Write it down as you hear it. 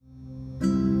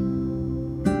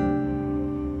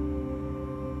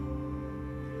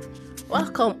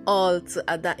Welcome all to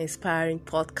Ada Inspiring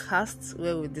Podcast,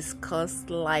 where we discuss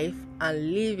life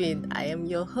and living. I am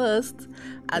your host,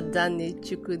 Adani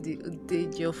Chukwudi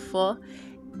Udejiofor.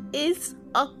 It's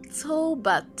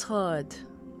October 3rd.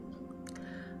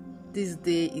 This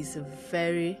day is a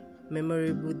very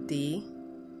memorable day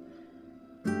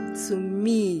to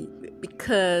me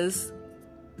because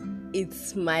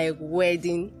it's my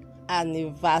wedding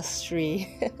anniversary.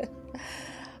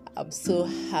 I'm so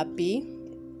happy.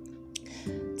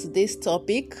 Today's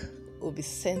topic will be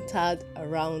centered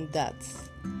around that.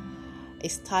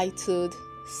 It's titled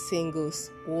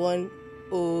Singles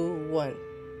 101,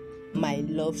 My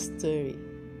Love Story.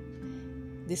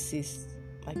 This is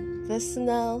my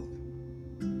personal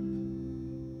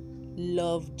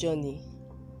love journey.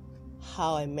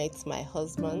 How I met my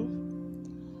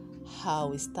husband, how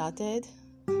we started,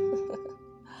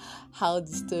 how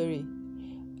the story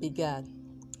began.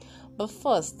 But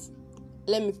first,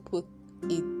 let me put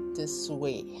it this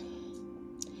way.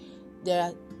 There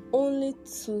are only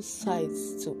two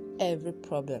sides to every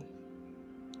problem.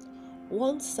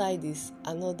 One side is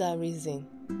another reason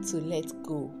to let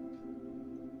go,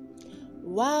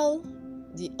 while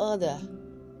the other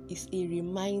is a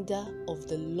reminder of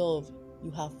the love you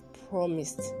have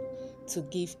promised to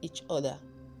give each other.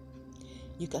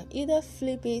 You can either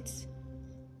flip it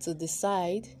to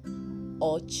decide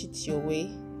or cheat your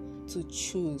way to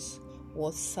choose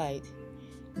what side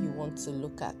you want to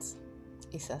look at.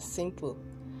 It's as simple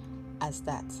as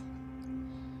that.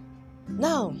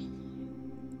 Now,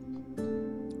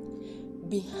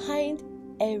 behind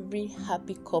every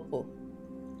happy couple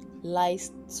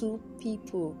lies two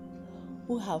people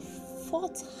who have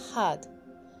fought hard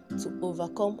to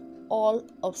overcome all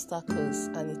obstacles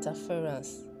and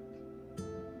interference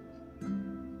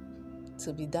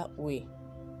to be that way.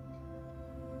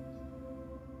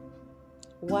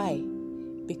 Why?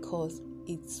 Because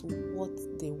it's what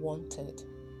they wanted.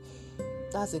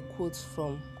 That's a quote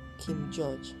from King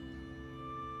George.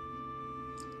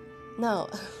 Now,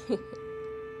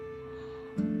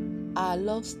 our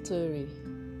love story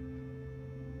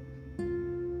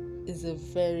is a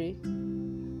very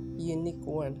unique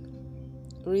one.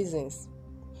 Reasons: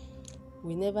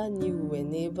 we never knew we were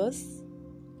neighbors,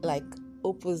 like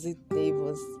opposite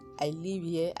neighbors. I live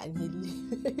here and he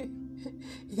live.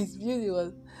 His beauty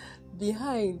was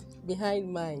behind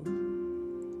mine,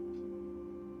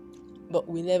 but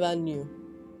we never knew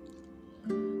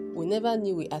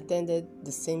we attended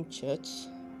the same church,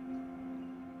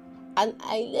 and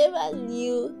I never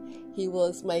knew he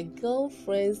was my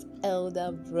girlfriend's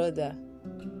elder brother.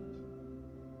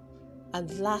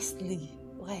 And lastly,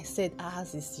 why I said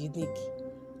ours is unique,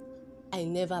 I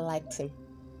never liked him.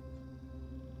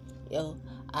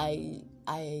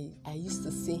 I used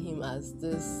to see him as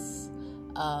this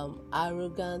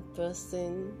arrogant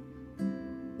person.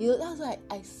 That's why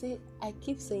I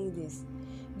keep saying this.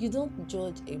 You don't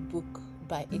judge a book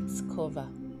by its cover.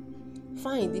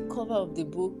 Fine, the cover of the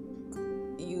book,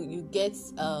 you get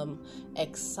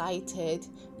excited.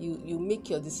 You make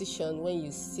your decision when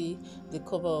you see the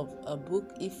cover of a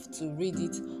book, if to read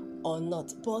it or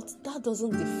not. But that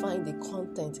doesn't define the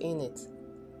content in it.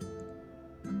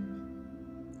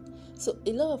 So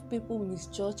a lot of people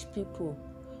misjudge people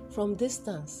from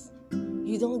distance.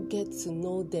 You don't get to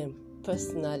know them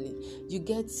personally. You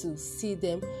get to see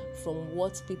them from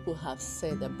what people have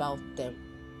said about them.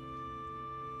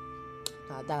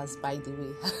 Now that's by the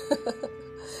way.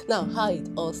 Now, how it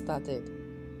all started.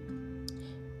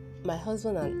 My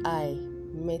husband and I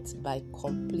met by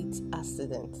complete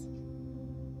accident.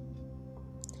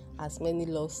 As many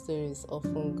love stories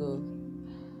often go.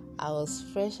 I was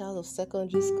fresh out of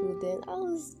secondary school then.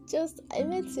 I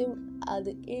met him at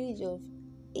the age of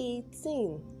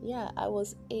 18. Yeah, I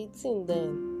was 18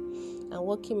 then. And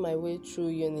working my way through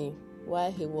uni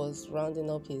while he was rounding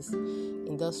up his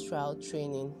industrial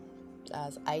training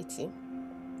as IT.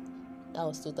 That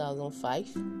was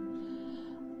 2005.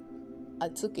 I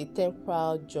took a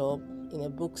temporary job in a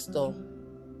bookstore.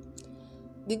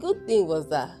 The good thing was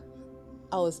that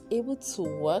I was able to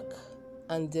work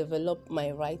and develop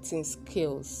my writing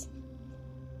skills.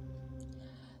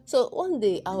 So one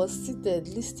day I was seated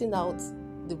listing out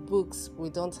the books we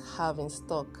don't have in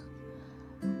stock,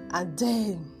 and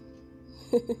then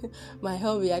my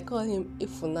hubby, I call him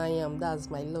Ifunayam, that's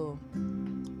my love,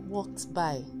 walked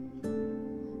by.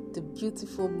 The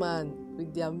beautiful man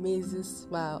with the amazing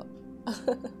smile.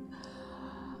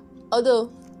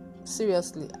 Although,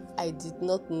 seriously, I did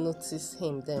not notice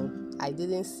him then. I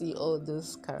didn't see all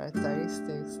those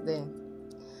characteristics then.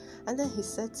 And then he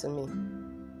said to me,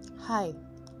 "Hi,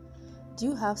 do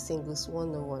you have Singles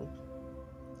 101?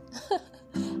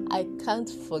 I can't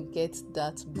forget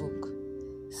that book,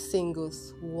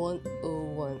 Singles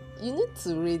 101. You need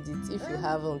to read it if you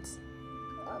haven't.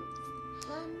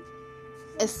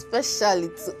 Especially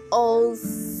to all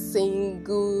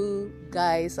single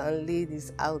guys and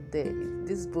ladies out there,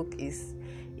 this book is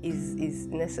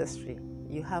necessary.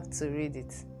 You have to read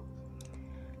it.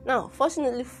 Now,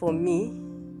 fortunately for me,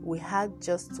 we had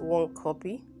just one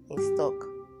copy in stock.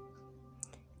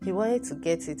 He wanted to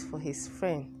get it for his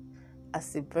friend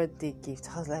as a birthday gift.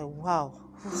 I was like, wow,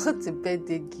 what a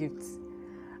birthday gift.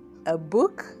 A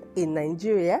book in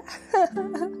Nigeria.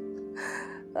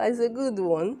 It's a good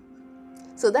one.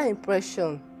 So that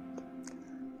impression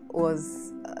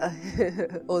was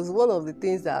was one of the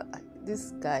things that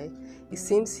this guy, it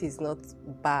seems he's not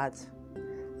bad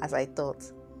as I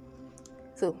thought.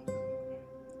 So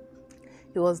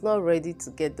he was not ready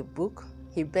to get the book.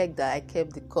 He begged that I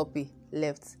kept the copy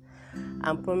left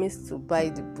and promised to buy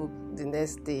the book the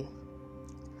next day,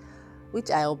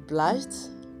 which I obliged,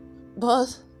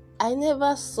 but I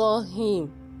never saw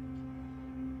him.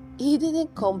 He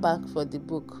didn't come back for the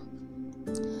book.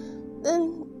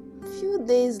 Then a few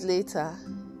days later,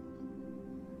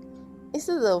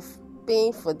 instead of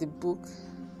paying for the book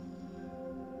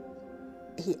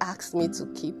he asked me to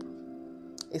keep,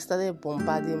 he started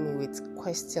bombarding me with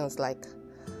questions like,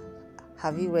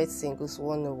 have you read Singles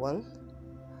 101?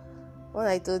 When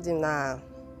I told him,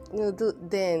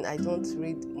 then I don't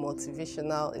read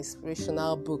motivational,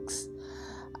 inspirational books.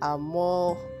 I'm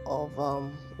more of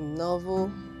a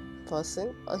novel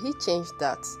person. Or he changed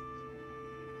that.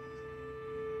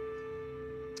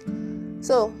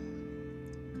 So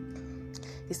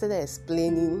he started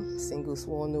explaining Singles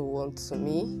 101 to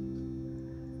me,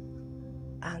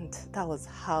 and that was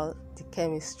how the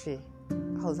chemistry,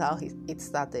 that was how it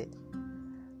started.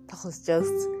 That was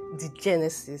just the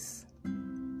genesis.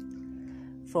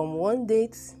 From one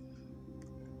date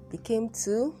became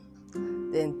 2,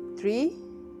 then 3,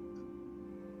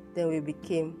 then we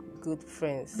became good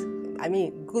friends.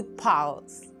 Good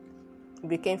pals. We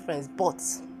became friends, but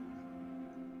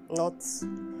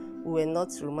we were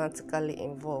not romantically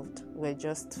involved. We were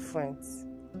just friends.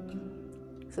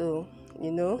 So,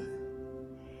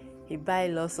 he buy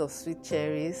lots of sweet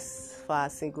cherries for our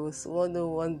Singles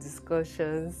 101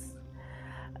 discussions.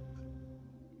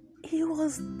 He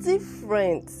was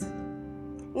different.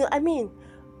 We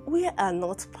are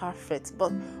not perfect,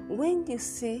 but when you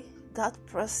see that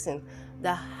person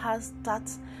that has that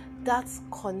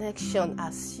connection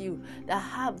as you, that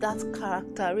have that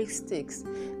characteristics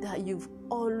that you've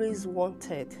always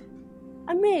wanted,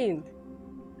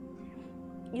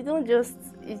 you don't just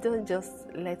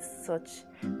let such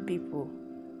people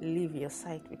leave your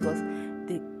side, because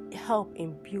they help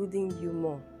in building you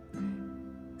more.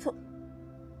 So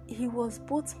he was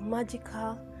both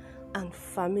magical and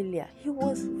familiar. He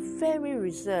was very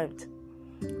reserved,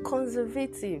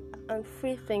 conservative, and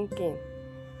free thinking.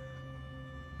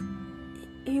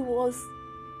 He was,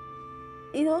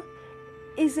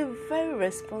 he's a very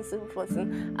responsible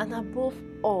person, and above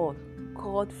all,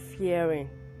 God-fearing.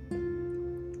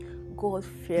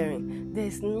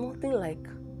 There's nothing like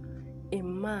a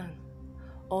man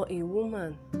or a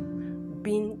woman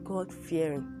being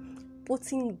God-fearing,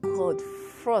 putting God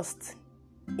first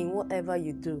in whatever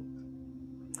you do.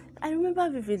 I remember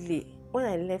vividly when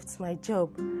I left my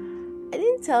job, I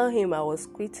didn't tell him I was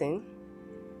quitting,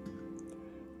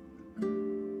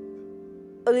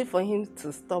 only for him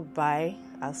to stop by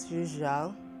as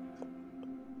usual,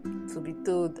 to be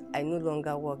told I no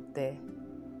longer work there.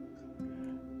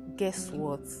 Guess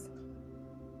what?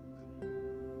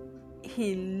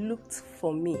 He looked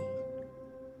for me.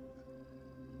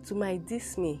 To my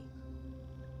dismay,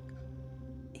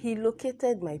 he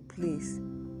located my place.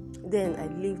 Then I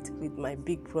lived with my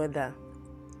big brother.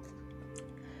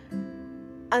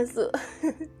 And so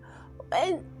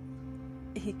when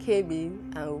he came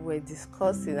in and we were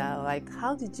discussing, I was like,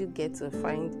 how did you get to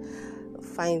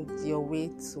find your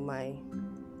way to my,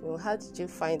 how did you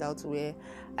find out where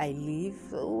I live?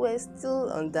 We were still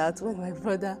on that when my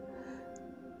brother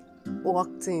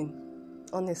walked in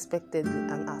unexpectedly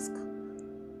and asked,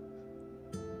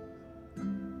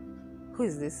 who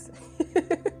is this?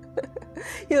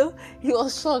 He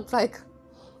was shocked, like,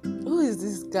 who is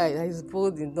this guy that is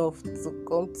bold enough to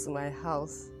come to my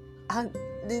house? And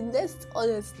the next,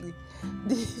 honestly,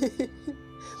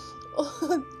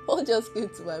 all just came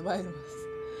to my mind was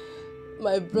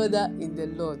my brother in the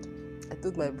Lord. I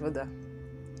told my brother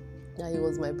that he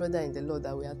was my brother in the Lord,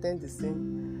 that we attend the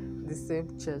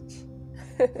same church.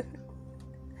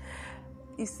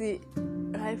 You see,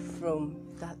 right from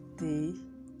that day,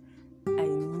 I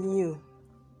knew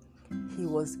he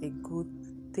was a good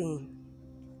thing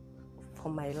for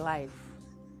my life.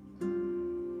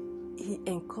 He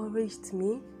encouraged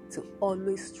me to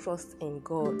always trust in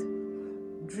God.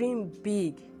 Dream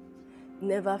big.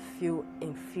 Never feel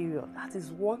inferior. That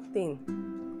is one thing.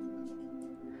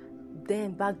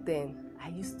 Back then, I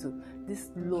used to,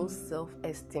 this low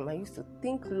self-esteem. I used to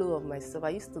think low of myself. I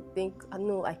used to think,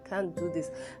 no, I can't do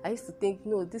this. I used to think,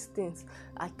 no, these things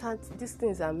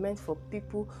are meant for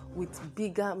people with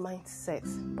bigger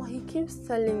mindsets. But he keeps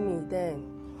telling me then,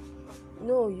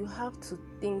 no, you have to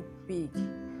think big.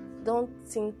 Don't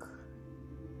think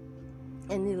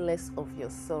any less of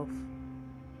yourself.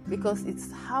 Because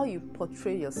it's how you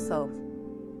portray yourself.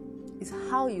 It's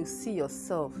how you see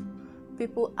yourself.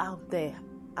 People out there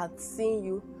are seeing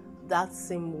you that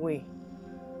same way.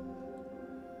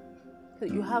 So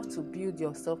you have to build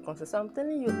your self-confidence. So I'm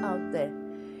telling you out there,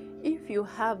 if you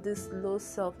have this low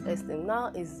self-esteem, now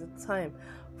is the time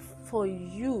for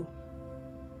you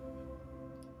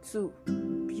to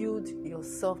build your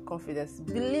self-confidence.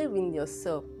 Believe in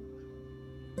yourself.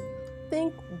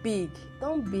 Think big.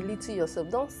 Don't belittle yourself.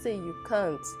 Don't say you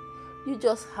can't. You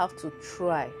just have to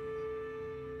try.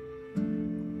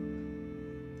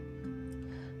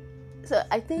 So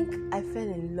I think I fell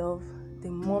in love the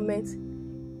moment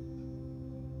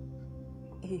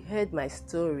he heard my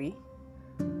story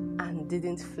and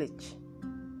didn't flinch.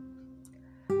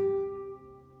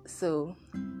 So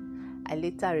I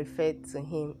later referred to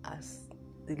him as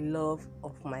the love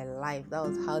of my life. That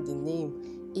was how the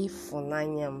name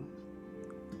Ifunanyam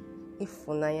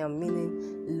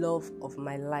meaning love of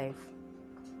my life.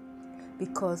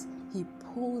 Because he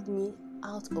pulled me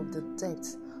out of the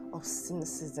depths of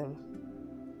cynicism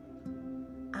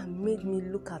and made me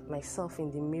look at myself in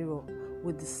the mirror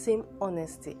with the same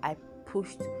honesty I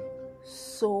pushed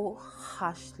so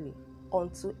harshly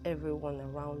onto everyone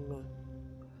around me.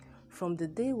 From the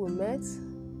day we met,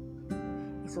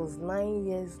 it was 9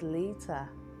 years later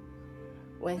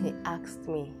when he asked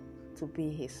me to be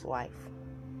his wife.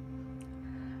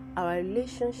 Our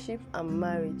relationship and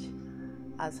marriage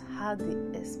has had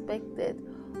the expected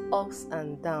ups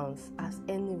and downs as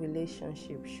any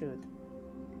relationship should.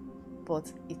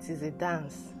 But it is a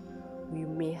dance. We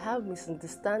may have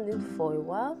misunderstanding for a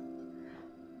while,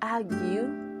 argue,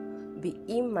 be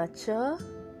immature,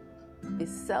 be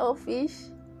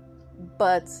selfish,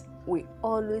 but we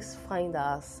always find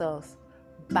ourselves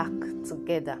back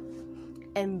together,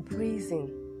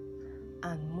 embracing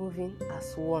and moving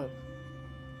as one.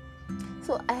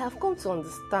 So I have come to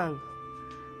understand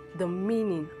the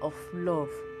meaning of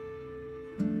love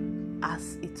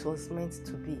as it was meant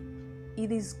to be. It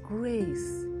is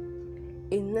grace,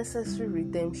 a necessary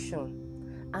redemption,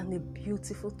 and a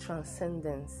beautiful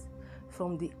transcendence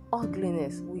from the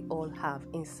ugliness we all have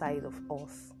inside of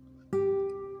us.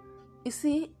 You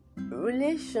see,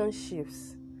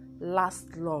 relationships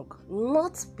last long,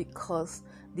 not because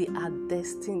they are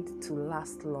destined to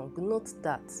last long. Note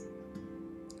that.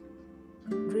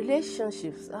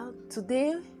 Relationships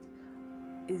today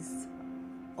is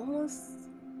almost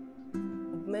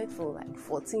met for like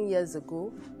 14 years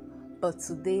ago, but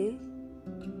today,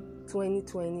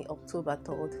 2020, October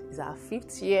 3rd, is our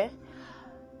 5th year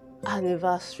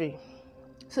anniversary.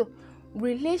 So,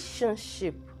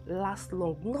 relationship last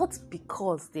long, not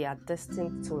because they are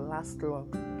destined to last long.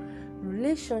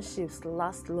 Relationships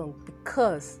last long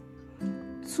because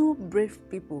two brave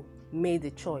people made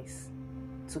a choice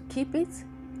to keep it,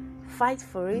 fight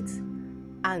for it,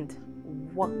 and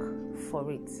work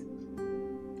for it.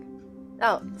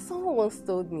 Now, someone once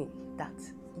told me that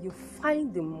you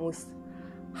find the most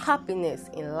happiness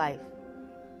in life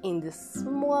in the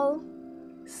small,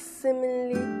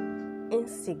 seemingly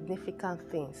insignificant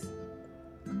things.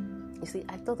 You see,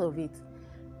 I thought of it.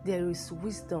 There is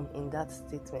wisdom in that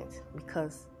statement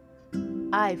because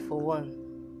I, for one,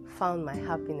 found my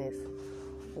happiness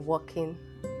working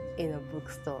in a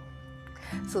bookstore.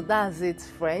 So that's it,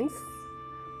 friends.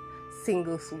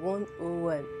 Singles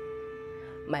 101.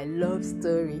 My love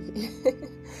story.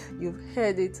 You've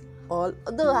heard it all.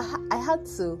 Although I had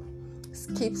to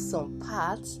skip some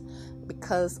parts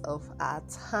because of our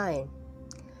time.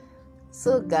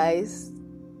 So guys,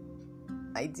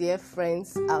 my dear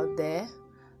friends out there,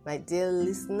 my dear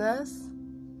listeners,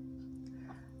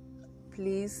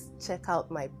 please check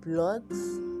out my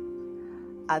blogs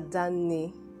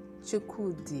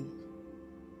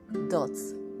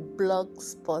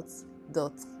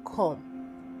adannechukwudi.blogspot.com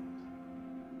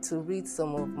to read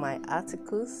some of my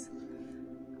articles,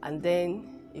 and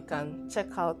then you can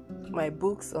check out my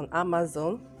books on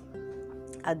Amazon.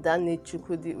 Adanne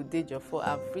Chukwudi Udejofo.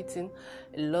 I've written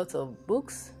a lot of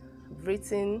books. I've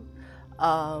written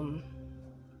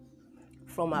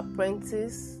From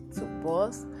Apprentice to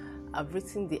Boss. I've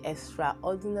written The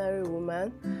Extraordinary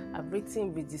Woman. I've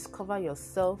written Rediscover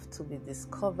Yourself to be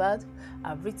Discovered.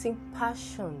 I've written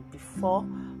Passion Before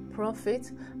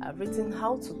Profit. I've written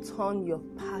How to Turn Your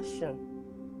Passion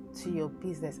to Your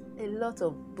Business. A lot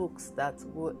of books that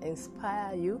will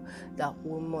inspire you, that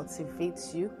will motivate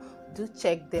you. Do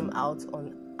check them out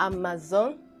on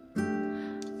Amazon.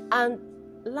 And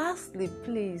lastly,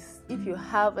 please, if you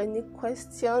have any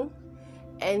question,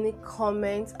 any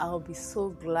comment, I'll be so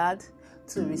glad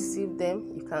to receive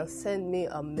them. You can send me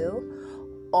a mail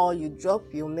or you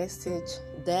drop your message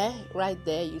there. Right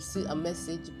there, you see a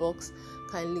message box.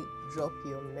 Kindly drop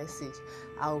your message.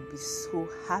 I'll be so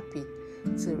happy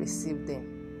to receive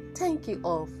them. Thank you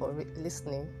all for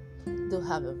listening. Do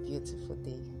have a beautiful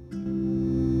day.